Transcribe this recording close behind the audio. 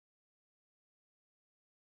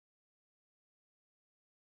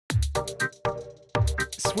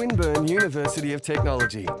Swinburne University of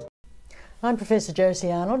Technology. I'm Professor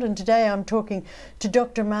Josie Arnold, and today I'm talking to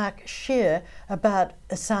Dr Mark Schier about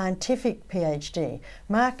a scientific PhD.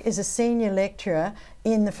 Mark is a senior lecturer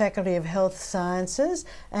in the Faculty of Health Sciences,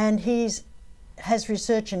 and has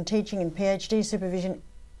research and teaching and PhD supervision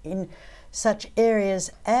in such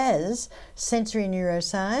areas as sensory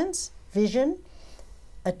neuroscience, vision,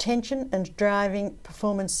 attention and driving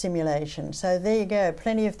performance simulation. So there you go,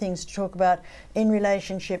 plenty of things to talk about in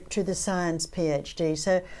relationship to the science PhD.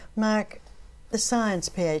 So Mark, the science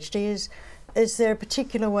PhD, is there a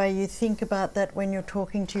particular way you think about that when you're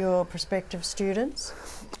talking to your prospective students?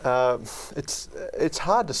 It's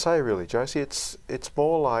hard to say really, Josie. It's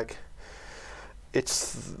more like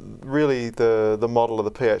it's really the model of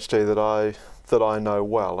the PhD that I know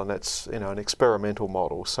well, and it's an experimental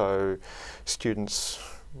model. So students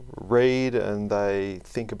read and they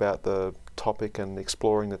think about the topic and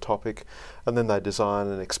exploring the topic, and then they design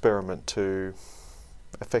an experiment to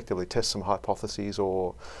effectively test some hypotheses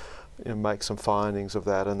or make some findings of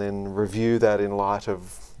that, and then review that in light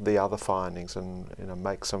of the other findings, and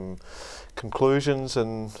make some conclusions.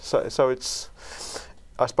 And so it's,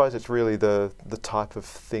 I suppose it's really the type of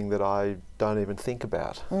thing that I don't even think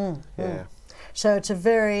about. Yeah. So it's a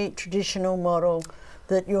very traditional model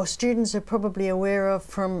that your students are probably aware of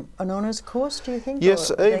from an honours course, do you think?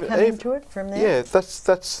 Yes, or they come into it from there? Yeah,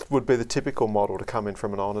 that's would be the typical model to come in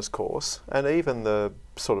from an honours course, and even the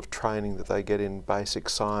sort of training that they get in basic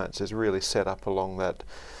science is really set up along that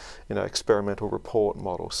experimental report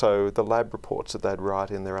model. So the lab reports that they'd write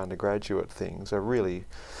in their undergraduate things are really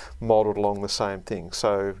modelled along the same thing.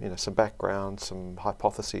 So some background, some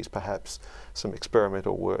hypotheses perhaps, some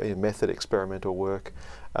experimental work, method experimental work,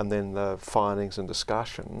 and then the findings and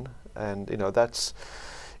discussion. And that's,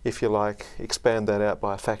 if you like, expand that out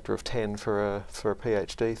by a factor of 10 for a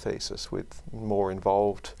PhD thesis with more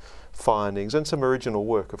involved findings and some original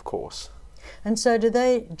work, of course. And so do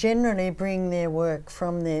they generally bring their work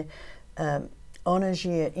from their honours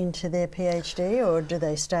year into their PhD, or do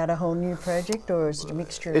they start a whole new project, or is it a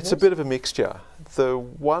mixture of It's a bit of a mixture.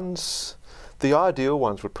 The ideal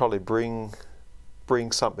ones would probably bring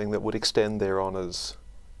something that would extend their honours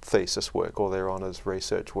thesis work or their honours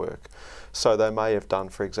research work. So they may have done,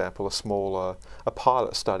 for example, a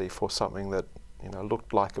pilot study for something that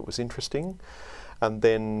looked like it was interesting, and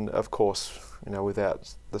then of course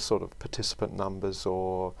without the sort of participant numbers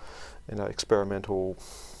or experimental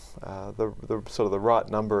the sort of the right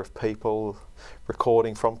number of people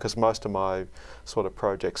recording from, because most of my sort of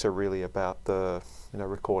projects are really about the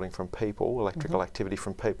recording from people, electrical activity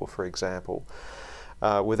from people, for example.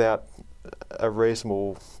 Without a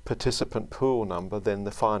reasonable participant pool number, then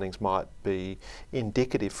the findings might be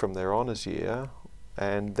indicative from their honours year,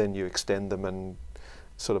 and then you extend them and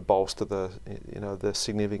sort of bolster the the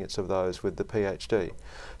significance of those with the PhD.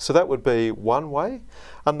 So that would be one way.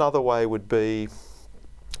 Another way would be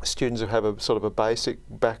students who have a sort of a basic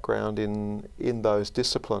background in those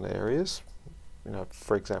discipline areas,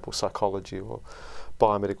 for example psychology or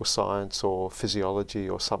biomedical science or physiology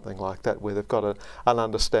or something like that, where they've got an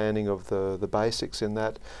understanding of the basics in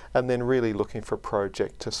that, and then really looking for a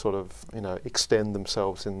project to sort of extend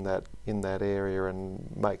themselves in that area and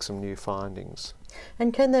make some new findings.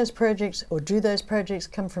 And can those projects, or do those projects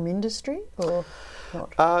come from industry or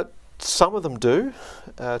not? Some of them do.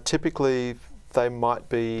 Typically they might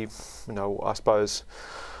be, I suppose,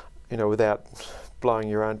 without blowing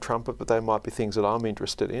your own trumpet, but they might be things that I'm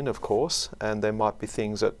interested in, of course, and there might be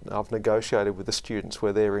things that I've negotiated with the students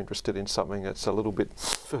where they're interested in something that's a little bit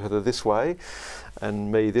further this way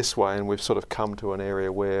and me this way, and we've sort of come to an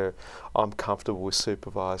area where I'm comfortable with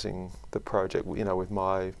supervising the project, with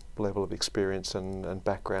my level of experience and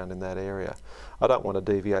background in that area. I don't want to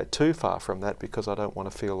deviate too far from that, because I don't want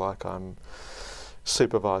to feel like I'm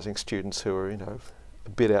supervising students who are, a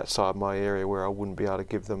bit outside my area where I wouldn't be able to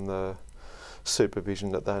give them the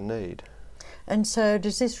supervision that they need. And so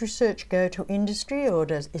does this research go to industry, or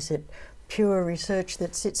is it pure research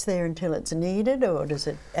that sits there until it's needed, or does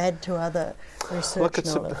it add to other research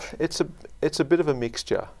knowledge? It's a bit of a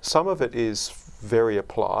mixture. Some of it is very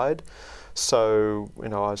applied. So I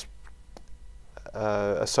was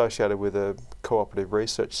associated with a cooperative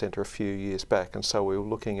research centre a few years back, and so we were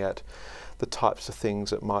looking at the types of things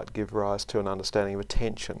that might give rise to an understanding of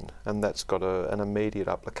attention, and that's got an immediate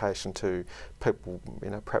application to people,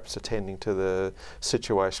 perhaps attending to the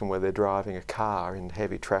situation where they're driving a car in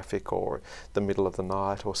heavy traffic or the middle of the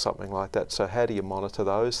night or something like that. So how do you monitor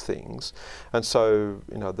those things? And so,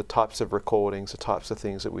 the types of recordings, the types of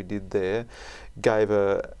things that we did there gave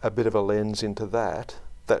a bit of a lens into that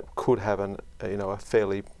could have a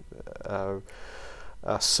fairly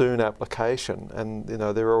soon application, and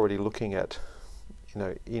they're already looking at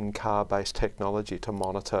in-car-based technology to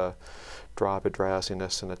monitor driver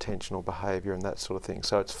drowsiness and attentional behaviour and that sort of thing.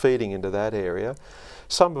 So it's feeding into that area.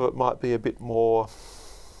 Some of it might be a bit more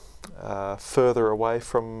further away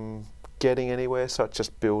from getting anywhere, so it's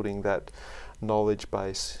just building that knowledge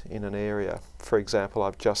base in an area. For example,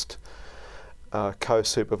 I've just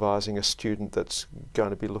co-supervising a student that's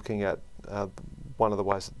going to be looking at one of the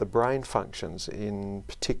ways that the brain functions, in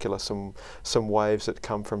particular some waves that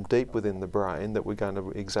come from deep within the brain that we're going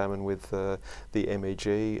to examine with the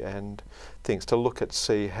MEG and things, to look at,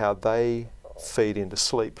 see how they feed into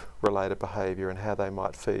sleep-related behaviour and how they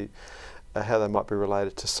might be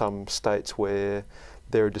related to some states where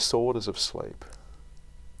there are disorders of sleep.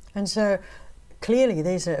 And so clearly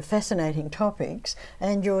these are fascinating topics,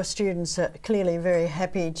 and your students are clearly very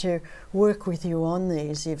happy to work with you on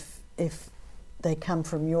these if they come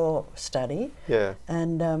from your study. Yeah.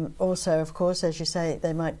 And also, of course, as you say,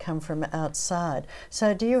 they might come from outside.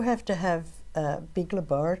 So do you have to have big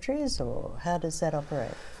laboratories, or how does that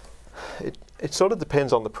operate? It sort of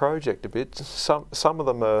depends on the project a bit. Some of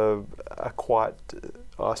them are quite,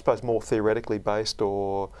 I suppose, more theoretically based,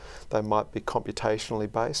 or they might be computationally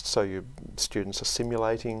based, so your students are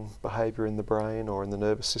simulating behaviour in the brain or in the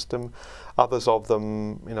nervous system. Others of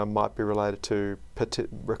them might be related to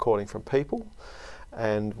recording from people,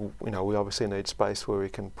 and we obviously need space where we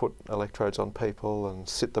can put electrodes on people and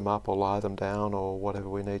sit them up or lie them down or whatever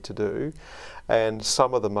we need to do. And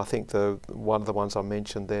some of them, I think one of the ones I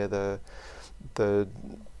mentioned there, the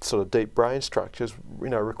sort of deep brain structures,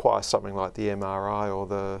 require something like the MRI or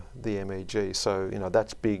the MEG. So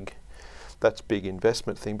that's big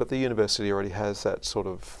investment thing. But the university already has that sort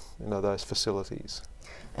of those facilities.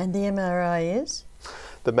 And the MRI is?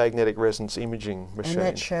 The magnetic resonance imaging machine. And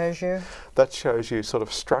that shows you? That shows you sort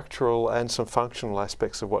of structural and some functional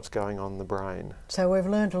aspects of what's going on in the brain. So we've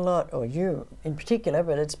learned a lot, or you in particular,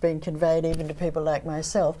 but it's been conveyed even to people like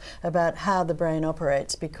myself, about how the brain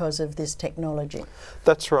operates because of this technology.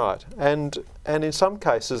 That's right. And in some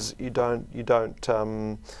cases you don't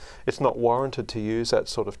it's not warranted to use that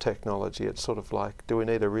sort of technology. It's sort of like, do we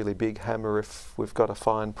need a really big hammer if we've got a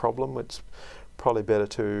fine problem? It's probably better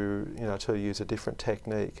to to use a different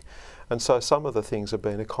technique. And so some of the things have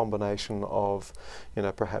been a combination of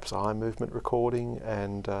perhaps eye movement recording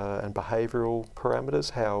and behavioural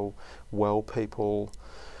parameters, how well people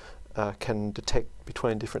can detect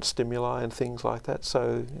between different stimuli and things like that.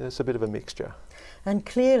 So it's a bit of a mixture. And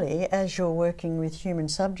clearly, as you're working with human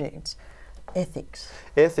subjects, ethics.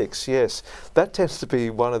 Ethics, yes. That tends to be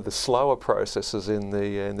one of the slower processes in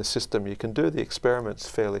the system. You can do the experiments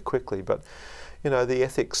fairly quickly, but the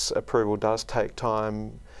ethics approval does take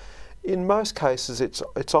time. In most cases,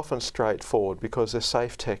 it's often straightforward because they're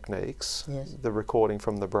safe techniques. Yes. The recording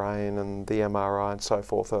from the brain and the MRI and so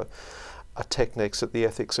forth are techniques that the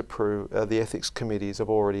ethics committees have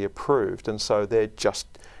already approved, and so they're just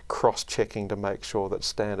cross-checking to make sure that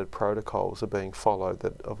standard protocols are being followed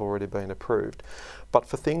that have already been approved. But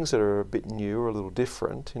for things that are a bit new or a little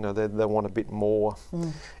different, they want a bit more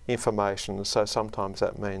information, so sometimes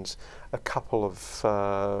that means a couple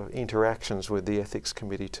of interactions with the ethics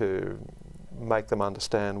committee to make them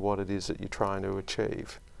understand what it is that you're trying to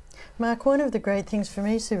achieve. Mark, one of the great things for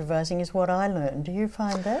me supervising is what I learn. Do you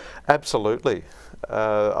find that? Absolutely.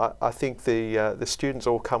 I think the students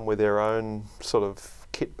all come with their own sort of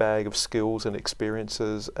kit bag of skills and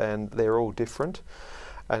experiences, and they're all different.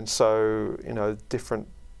 And so, different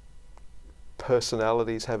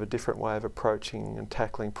personalities have a different way of approaching and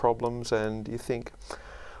tackling problems, and you think,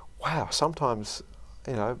 wow, sometimes,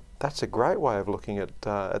 that's a great way of looking at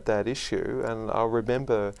that issue, and I'll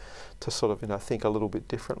remember to sort of, think a little bit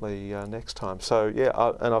differently next time. So yeah,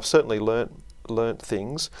 and I've certainly learnt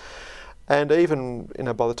things, and even,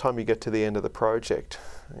 by the time you get to the end of the project,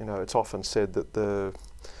 it's often said that the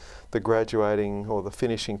graduating or the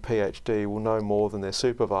finishing PhD will know more than their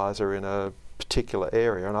supervisor in a particular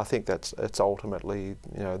area, and I think it's ultimately,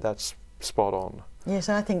 that's spot on. Yes,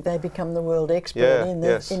 I think they become the world expert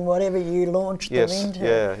in whatever you launch them into.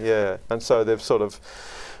 Yeah. And so they've sort of,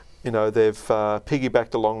 they've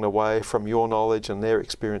piggybacked along the way from your knowledge and their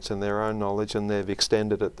experience and their own knowledge, and they've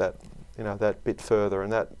extended it that bit further,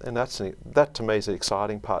 and that to me is the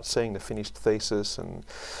exciting part, seeing the finished thesis and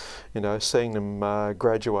seeing them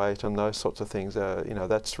graduate and those sorts of things.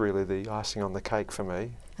 That's really the icing on the cake for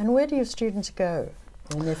me. And where do your students go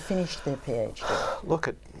when they've finished their PhD?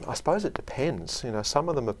 Look, I suppose it depends. You know, some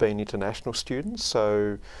of them have been international students,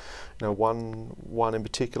 so you know, one in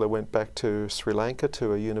particular went back to Sri Lanka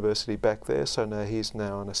to a university back there, so now he's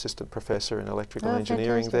an assistant professor in electrical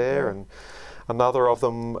engineering there, and another of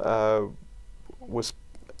them was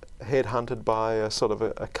headhunted by a sort of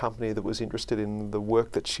a company that was interested in the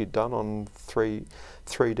work that she'd done on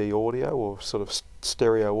 3D audio or sort of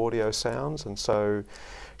stereo audio sounds, and so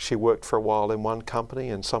she worked for a while in one company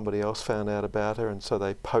and somebody else found out about her, and so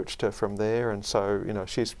they poached her from there, and so you know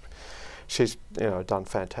she's you know done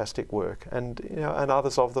fantastic work, and you know, and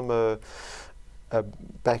others of them are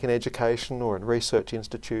back in education or in research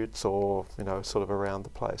institutes or you know sort of around the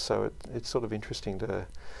place, so it's sort of interesting to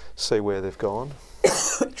see where they've gone.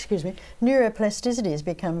 Excuse me. Neuroplasticity has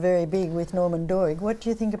become very big with Norman Doig. What do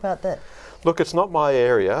you think about that? Look, it's not my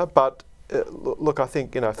area, but look, I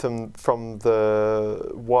think you know from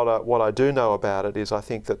the what I do know about it is I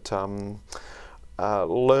think that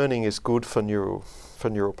learning is good for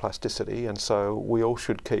neuroplasticity, and so we all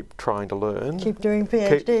should keep trying to learn. Keep doing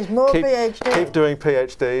PhDs, more PhDs. Keep doing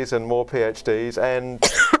PhDs and more PhDs, and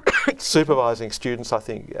supervising students, I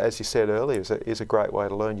think, as you said earlier, is a great way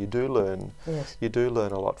to learn. You do learn, yes. You do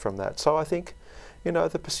learn a lot from that. So I think, you know,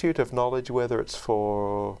 the pursuit of knowledge, whether it's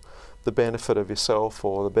for the benefit of yourself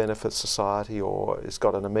or the benefit of society, or it's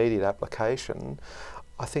got an immediate application,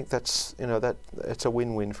 I think that's, you know, that it's a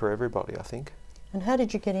win-win for everybody, I think. And how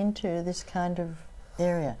did you get into this kind of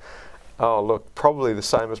area? Oh, look, probably the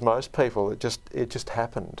same as most people. It just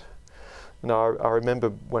happened. You know, I remember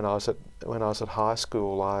when I was at high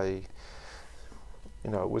school, you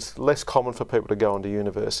know, it was less common for people to go into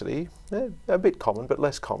university. A bit common, but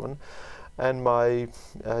less common. And my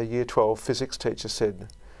Year 12 physics teacher said,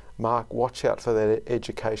 "Mark, watch out for that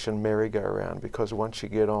education merry-go-round, because once you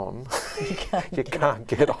get on, you can't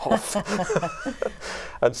get off."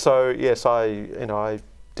 And so, yes, I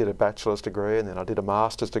did a bachelor's degree, and then I did a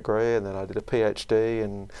master's degree, and then I did a PhD,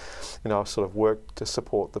 and you know, I sort of worked to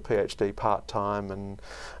support the PhD part-time, and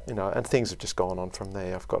you know, and things have just gone on from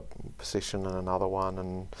there. I've got a position and another one,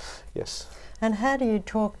 and yes. And how do you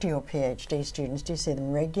talk to your PhD students? Do you see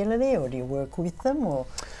them regularly, or do you work with them, or?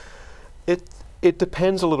 It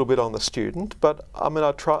depends a little bit on the student, but I mean,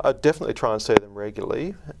 I definitely try and see them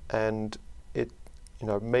regularly, and you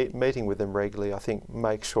know, meeting with them regularly, I think,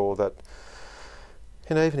 make sure that,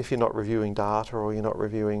 you know, even if you're not reviewing data or you're not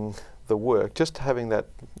reviewing the work, just having that,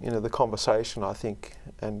 you know, the conversation, I think,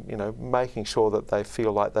 and you know, making sure that they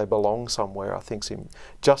feel like they belong somewhere, I think, is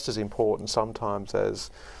just as important sometimes as,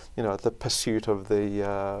 you know, the pursuit of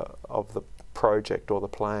the project or the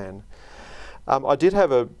plan. I did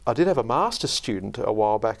have a master's student a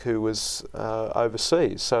while back who was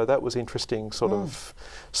overseas, so that was interesting, sort of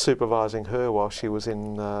supervising her while she was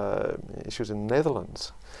in the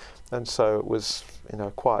Netherlands, and so it was, you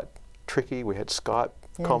know, quite tricky. We had Skype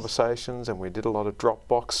conversations, and we did a lot of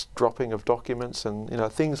Dropbox dropping of documents, and you know,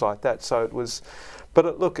 things like that. So it was, but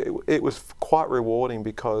it was quite rewarding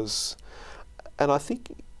because, and I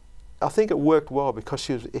think it worked well because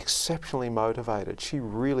she was exceptionally motivated. She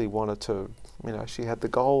really wanted to, you know, she had the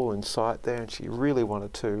goal in sight there, and she really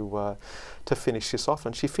wanted to finish this off,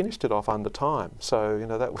 and she finished it off under time. So you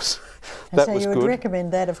know, that was that was good. So you would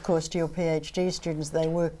recommend that, of course, to your PhD students. They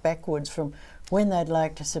work backwards from when they'd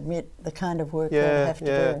like to submit the kind of work they have to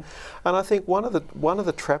do. And I think one of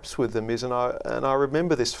the traps with them is, and I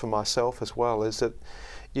remember this for myself as well, is that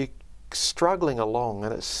you're struggling along,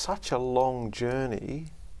 and it's such a long journey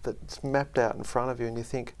that's mapped out in front of you, and you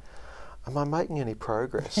think, am I making any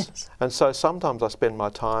progress? Yes. And so sometimes I spend my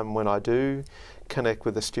time when I do connect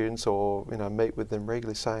with the students or, you know, meet with them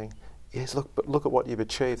regularly, saying, yes, look at what you've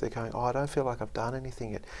achieved. They're going, oh, I don't feel like I've done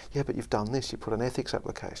anything yet. Yeah, but you've done this. You put an ethics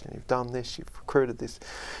application. You've done this. You've recruited this.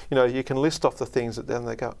 You know, you can list off the things that then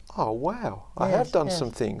they go, oh wow, I have done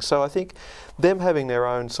some things. So I think them having their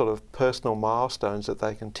own sort of personal milestones that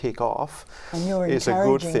they can tick off is a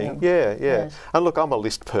good thing. Yeah. Yes. And look, I'm a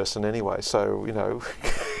list person anyway, so you know.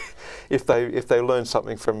 If they learn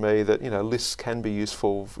something from me that, you know, lists can be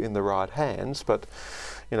useful in the right hands, but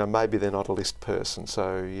you know, maybe they're not a list person,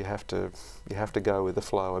 so you have to go with the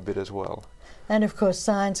flow a bit as well. And of course,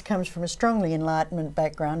 science comes from a strongly Enlightenment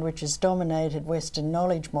background, which has dominated Western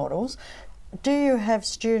knowledge models. Do you have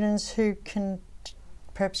students who can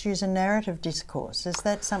perhaps use a narrative discourse. Is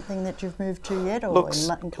that something that you've moved to yet, or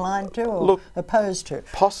inclined to, or opposed to?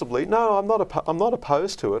 Possibly. No, I'm not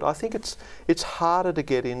opposed to it. I think it's harder to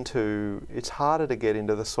get into. It's harder to get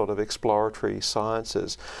into the sort of exploratory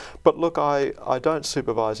sciences. But look, I don't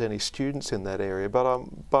supervise any students in that area, but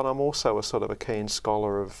I'm also a sort of a keen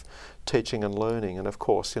scholar of teaching and learning, and of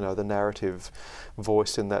course, you know, the narrative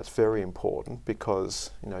voice in that's very important,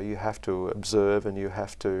 because, you know, you have to observe and you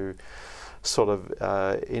have to sort of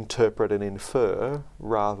interpret and infer,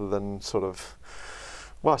 rather than sort of,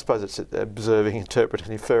 well, I suppose it's observing,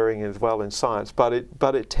 interpreting, inferring as well in science, but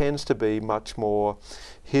it tends to be much more,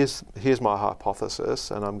 here's my hypothesis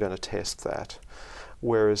and I'm going to test that.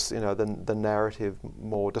 Whereas, you know, the narrative,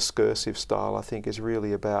 more discursive style, I think, is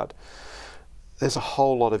really about, there's a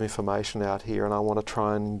whole lot of information out here, and I want to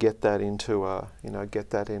try and get that into a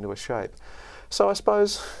shape. So I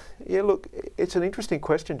suppose, yeah, look, it's an interesting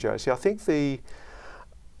question, Josie. I think the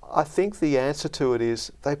answer to it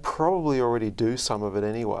is they probably already do some of it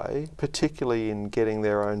anyway, particularly in getting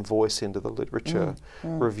their own voice into the literature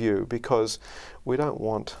review, because we don't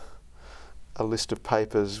want a list of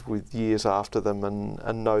papers with years after them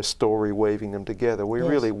and no story weaving them together. We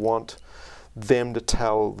really want them to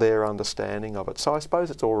tell their understanding of it. So I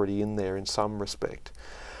suppose it's already in there in some respect.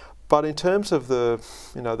 But in terms of the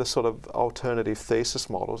sort of alternative thesis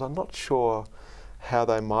models, I'm not sure how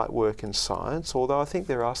they might work in science, although I think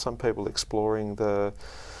there are some people exploring the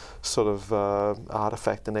sort of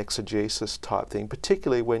artifact and exegesis type thing,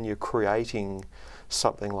 particularly when you're creating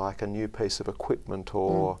something like a new piece of equipment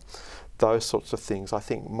or those sorts of things, I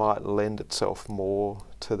think might lend itself more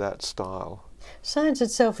to that style. Science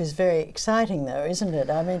itself is very exciting, though, isn't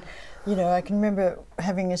it? I mean, you know, I can remember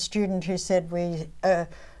having a student who said we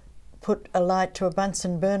put a light to a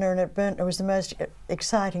Bunsen burner and it burnt. It was the most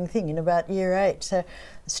exciting thing in about year 8. So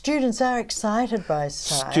students are excited by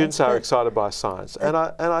science. Students are excited by science, and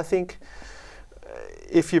I think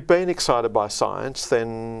if you've been excited by science,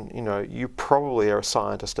 then, you know, you probably are a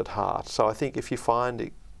scientist at heart. So I think if you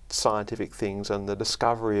find scientific things and the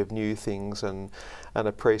discovery of new things and an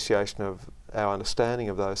appreciation of our understanding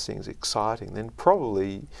of those things exciting, then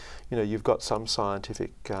probably, you know, you've got some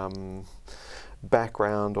scientific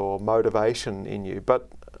background or motivation in you. But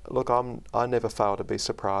look, I never fail to be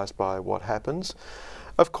surprised by what happens.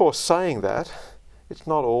 Of course, saying that, it's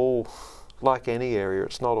not all, like any area,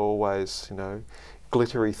 it's not always, you know,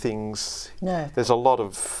 glittery things. No. There's a lot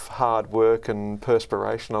of hard work and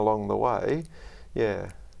perspiration along the way. Yeah.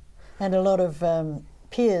 And a lot of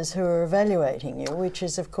peers who are evaluating you, which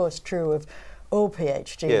is of course true of all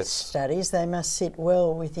PhD studies. They must sit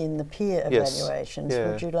well within the peer evaluations. Yeah.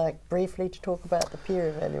 Would you like briefly to talk about the peer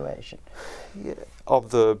evaluation? Yeah. Of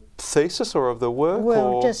the thesis or of the work?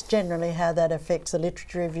 Well, or just generally how that affects the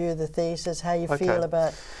literature review, the thesis, how you feel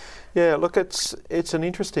about. Yeah, look, it's an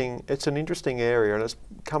interesting area, and it's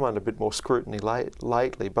come under a bit more scrutiny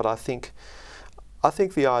lately. But I think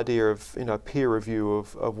the idea of, you know, peer review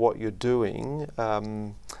of what you're doing,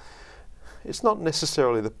 it's not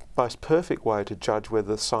necessarily the most perfect way to judge whether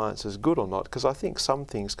the science is good or not, because I think some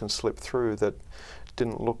things can slip through that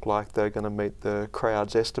didn't look like they're going to meet the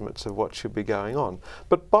crowd's estimates of what should be going on.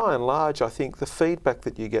 But by and large, I think the feedback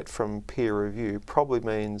that you get from peer review probably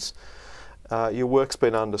means your work's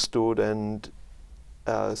been understood, and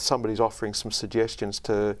somebody's offering some suggestions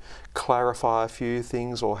to clarify a few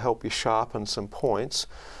things or help you sharpen some points,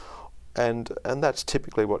 and that's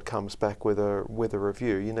typically what comes back with a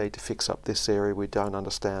review. You need to fix up this area, we don't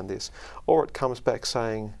understand this. Or it comes back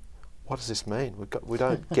saying, what does this mean? We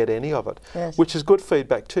don't get any of it. Yes. Which is good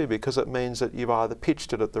feedback too, because it means that you've either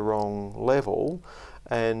pitched it at the wrong level,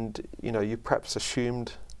 and, you know, you perhaps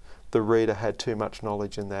assumed the reader had too much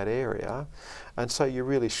knowledge in that area, and so you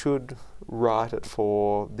really should write it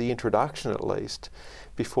for the introduction at least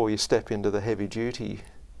before you step into the heavy duty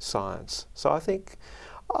science. So I think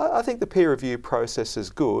the peer review process is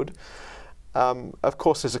good. Of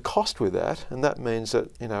course, there's a cost with that, and that means that,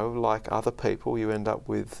 you know, like other people, you end up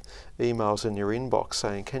with emails in your inbox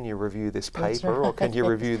saying, can you review this paper, or can you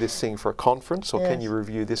review this thing for a conference, or can you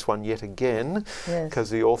review this one yet again, because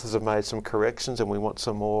the authors have made some corrections and we want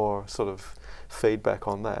some more sort of feedback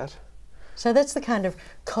on that. So that's the kind of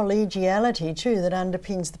collegiality too that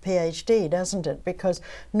underpins the PhD, doesn't it? Because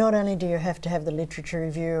not only do you have to have the literature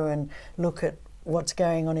review and look at what's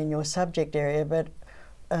going on in your subject area, but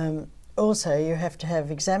also you have to have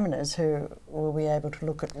examiners who will be able to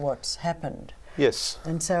look at what's happened. Yes.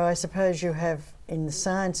 And so I suppose you have in the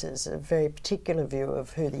sciences a very particular view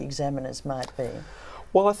of who the examiners might be.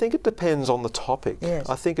 Well, I think it depends on the topic. Yes.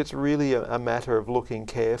 I think it's really a matter of looking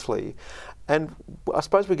carefully. And I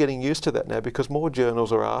suppose we're getting used to that now because more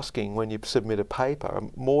journals are asking, when you submit a paper,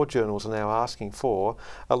 more journals are now asking for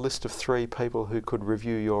a list of 3 people who could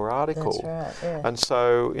review your article. That's right, yeah. And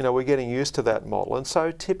so, you know, we're getting used to that model. And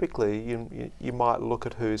so typically you might look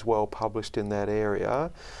at who's well published in that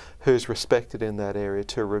area, who's respected in that area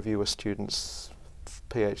to review a student's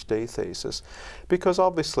PhD thesis, because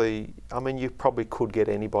obviously, I mean, you probably could get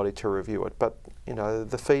anybody to review it, but you know,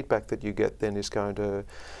 the feedback that you get then is going to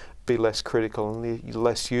be less critical and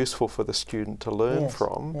less useful for the student to learn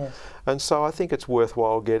from. Yes. And so I think it's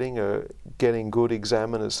worthwhile getting good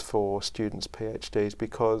examiners for students' PhDs,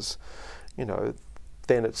 because you know,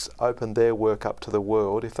 then it's opened their work up to the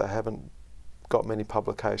world if they haven't got many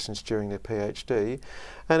publications during their PhD,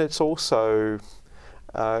 and it's also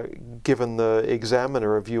given the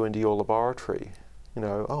examiner a view into your laboratory. You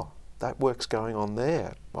know, oh, that work's going on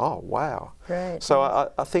there. Oh, wow. Great. So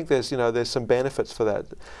I think there's some benefits for that,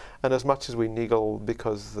 and as much as we niggle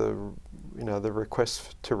because the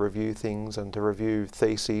requests to review things and to review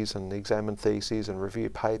theses and examine theses and review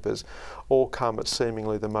papers all come at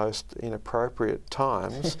seemingly the most inappropriate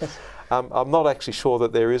times. I'm not actually sure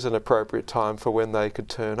that there is an appropriate time for when they could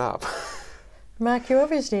turn up. Mark, you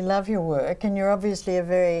obviously love your work and you're obviously a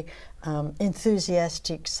very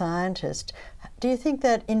enthusiastic scientist. Do you think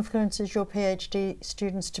that influences your PhD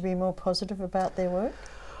students to be more positive about their work?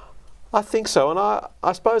 I think so, and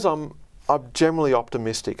I suppose I'm generally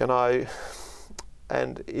optimistic,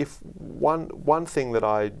 and if one thing that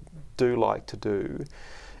I do like to do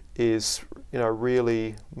is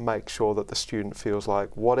really make sure that the student feels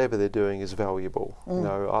like whatever they're doing is valuable.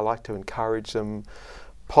 I like to encourage them.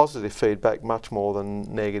 Positive feedback much more than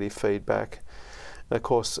negative feedback. And of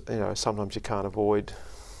course, sometimes you can't avoid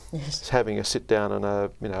having a sit down and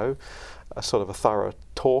a sort of a thorough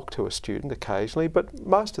talk to a student occasionally, but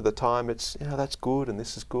most of the time it's that's good and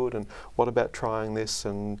this is good and what about trying this,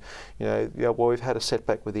 and well, we've had a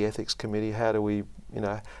setback with the ethics committee, how do we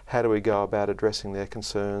go about addressing their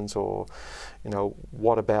concerns, or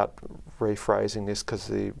what about rephrasing this because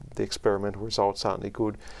the experimental results aren't any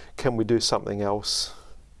good, can we do something else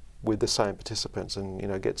with the same participants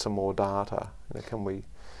and get some more data, can we?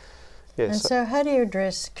 Yes. And so how do you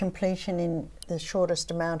address completion in the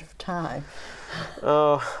shortest amount of time?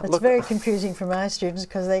 It's very confusing for my students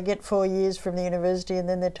because they get 4 years from the university and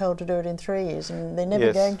then they're told to do it in 3 years, and they're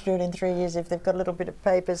never going to do it in 3 years if they've got a little bit of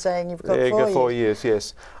paper saying you've got 4 years. Got 4 years,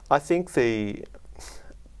 yes. I think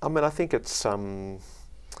I think it's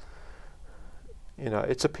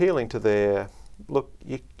it's appealing to their look.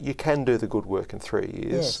 You can do the good work in 3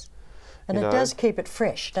 years. Yes. And it does keep it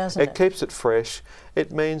fresh, doesn't it? It keeps it fresh.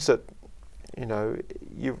 It means that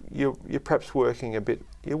you're perhaps working a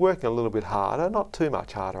little bit harder, not too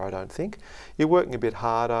much harder, I don't think. You're working a bit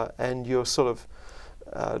harder and you're sort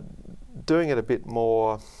of doing it a bit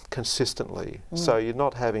more consistently. So you're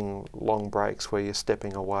not having long breaks where you're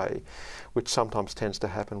stepping away, which sometimes tends to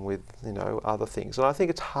happen with other things. And I think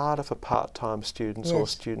it's harder for part-time students or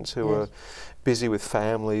students who are busy with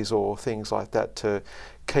families or things like that to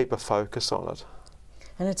keep a focus on it.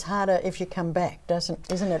 And it's harder if you come back,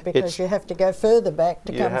 isn't it? Because you have to go further back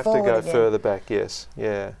to come forward again. You have to go further back, yes,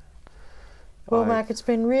 yeah. Well, Mark, it's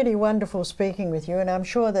been really wonderful speaking with you, and I'm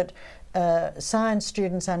sure that science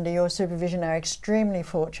students under your supervision are extremely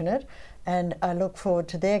fortunate, and I look forward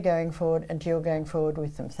to their going forward and to your going forward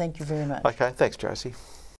with them. Thank you very much. Okay, thanks, Josie.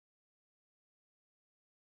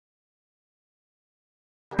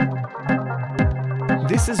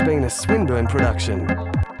 This has been a Swinburne production.